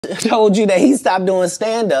told you that he stopped doing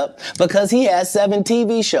stand-up because he had 7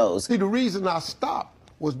 TV shows. See, the reason I stopped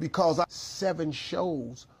was because I had 7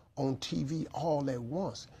 shows on TV all at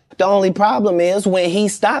once. The only problem is when he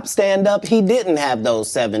stopped stand-up, he didn't have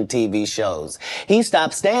those 7 TV shows. He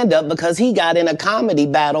stopped stand-up because he got in a comedy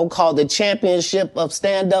battle called the Championship of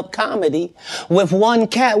Stand-Up Comedy with one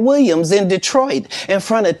Katt Williams in Detroit in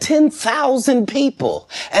front of 10,000 people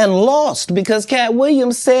and lost because Katt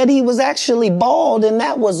Williams said he was actually bald and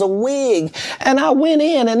that was a wig. And I went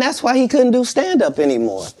in and that's why he couldn't do stand-up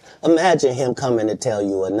anymore. Imagine him coming to tell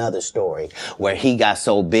you another story where he got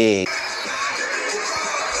so big.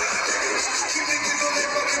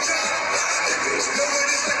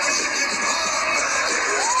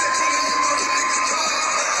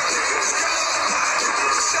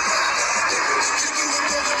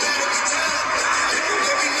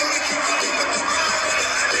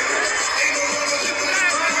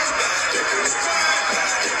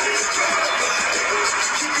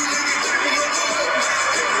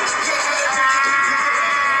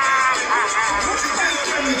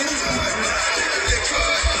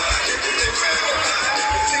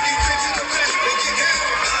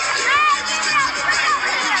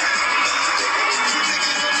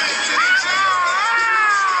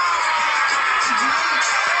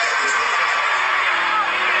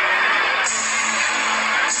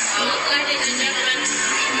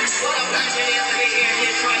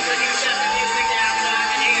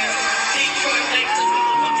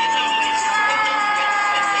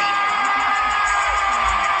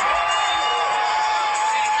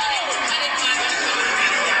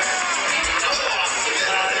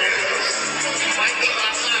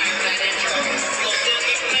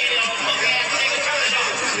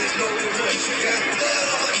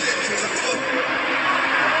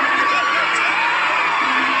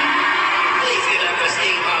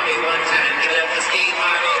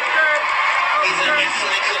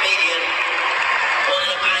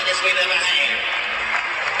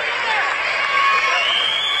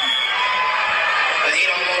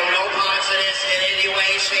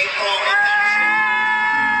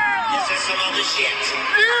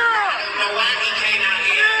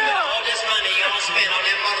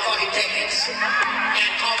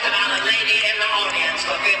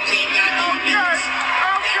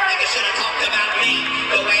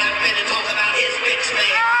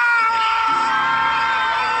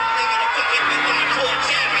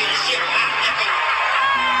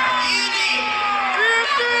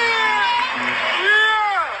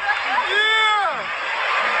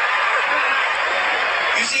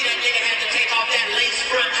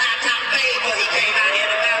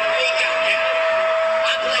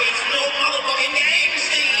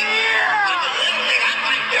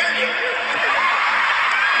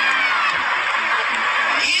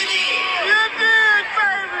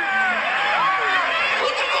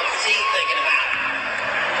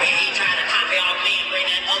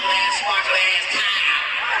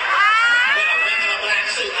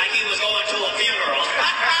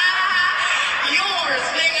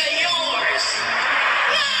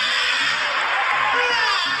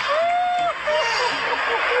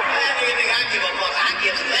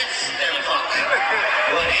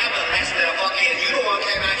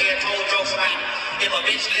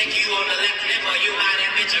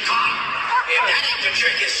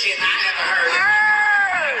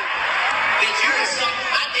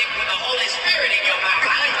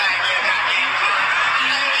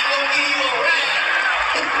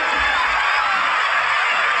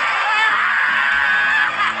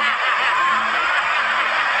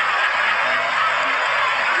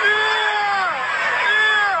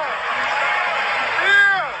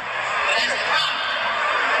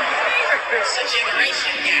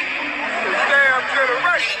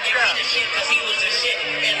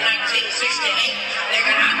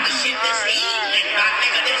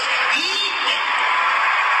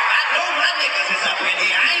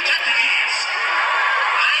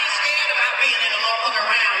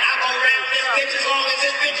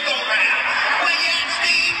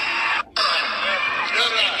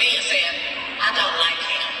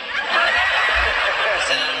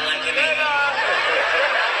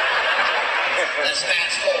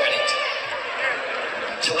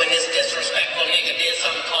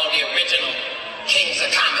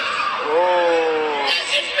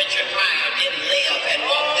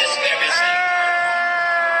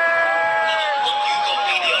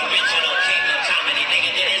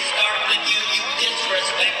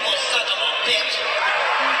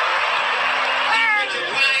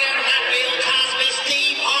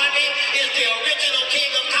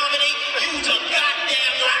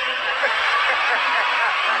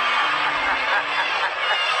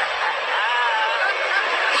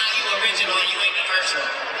 first one.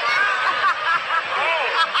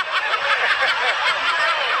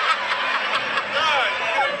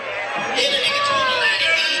 Then the nigga told me that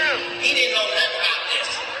he didn't know nothing about this.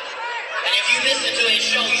 And if you listen to his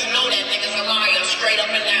show, you know that nigga's a liar straight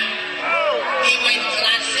up and down. He waited till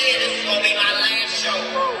I said this is gonna be my last show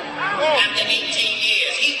after 18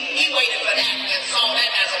 years. He waited for that and saw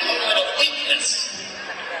that as a moment of weakness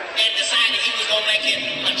and decided he was gonna make it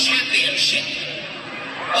a championship.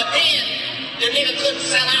 But then the nigga couldn't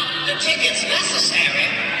sell out the tickets necessary.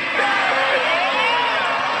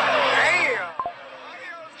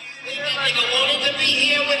 That nigga wanted to be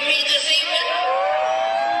here with me this evening? No,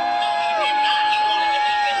 he did not. He wanted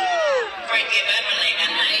to be with Frankie Beverly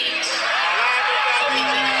and Maze. So he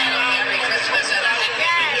could have had a Merry Christmas and a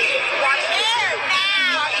Happy New Year.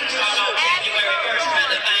 He start off January 1st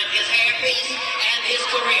trying to find his hairpiece and his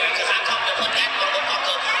career, because I come to put that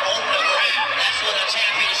motherfucker on the ground. That's what a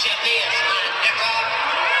championship is, my nigga.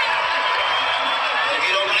 If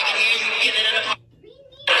you don't like it here, you can get it in the park.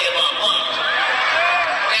 Give a fuck.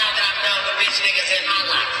 Now that I'm done with bitch niggas in my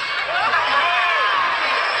life.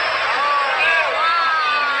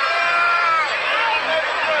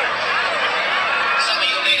 Some of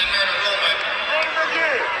you may have heard a rumor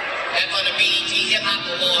that for the BET Hip Hop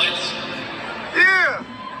Awards, Yeah.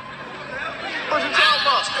 What you I talking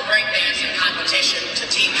about? lost the breakdancing competition to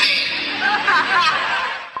T-Pain.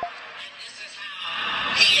 And this is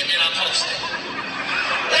how he ended up hosting.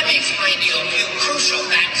 Let me explain to you a few crucial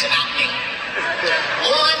facts about me.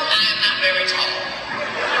 One, I am not very tall.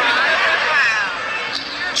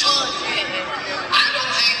 Two, I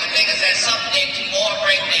don't hang with niggas that suck dick or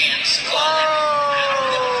breakdance. I don't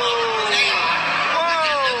give a fuck who they are. I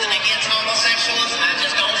got nothing against homosexuals. I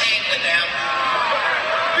just don't hang with them.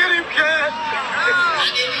 Get him, Katt. I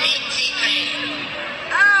didn't meet T-Pain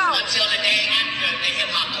until the day after the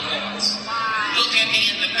Hip Hop Awards. Look at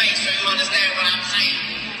me in the face so you understand what I'm saying.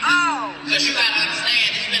 Because you gotta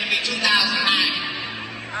understand, it's gonna be 2009.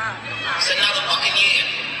 It's another fucking year.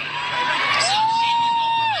 Some shit is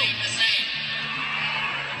gonna remain the same.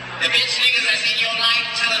 The bitch niggas that's in your life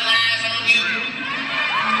telling lies on you.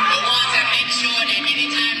 The ones that make sure that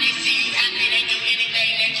anytime they see you happy, they do anything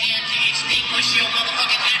they can to extinguish your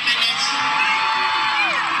motherfucking happiness.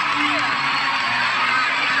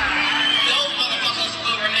 Those motherfuckers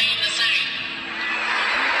will remain the same.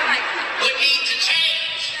 What needs to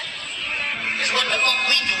change is what the fuck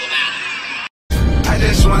we do about it. I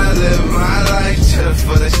just wanna live my life to the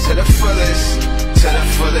fullest, to the fullest, to the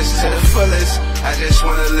fullest, to the fullest. I just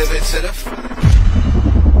wanna live it to the fullest.